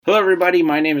Hello, everybody.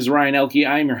 My name is Ryan Elke.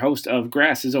 I am your host of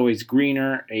Grass is Always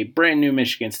Greener, a brand new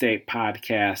Michigan State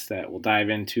podcast that will dive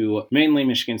into mainly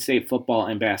Michigan State football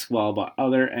and basketball, but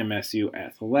other MSU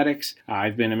athletics.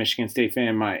 I've been a Michigan State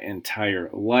fan my entire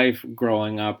life,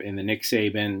 growing up in the Nick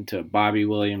Saban to Bobby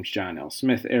Williams, John L.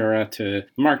 Smith era to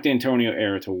Mark D'Antonio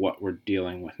era to what we're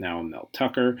dealing with now in Mel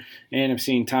Tucker. And I've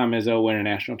seen Tom Izzo win a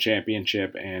national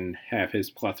championship and have his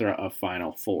plethora of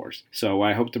Final Fours. So what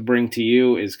I hope to bring to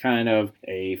you is kind of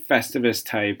a Festivus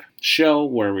type show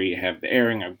where we have the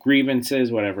airing of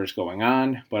grievances, whatever's going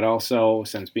on, but also,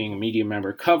 since being a media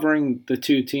member covering the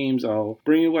two teams, I'll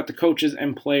bring you what the coaches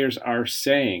and players are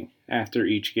saying after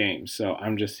each game. So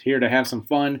I'm just here to have some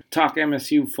fun, talk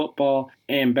MSU football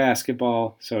and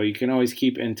basketball. So you can always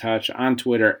keep in touch on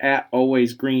Twitter at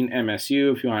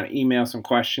AlwaysGreenMSU if you want to email some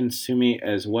questions to me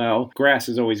as well. Grass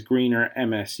is always greener,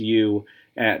 MSU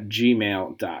at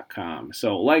gmail.com.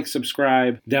 So like,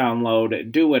 subscribe,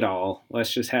 download, do it all.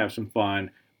 Let's just have some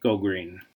fun. Go green.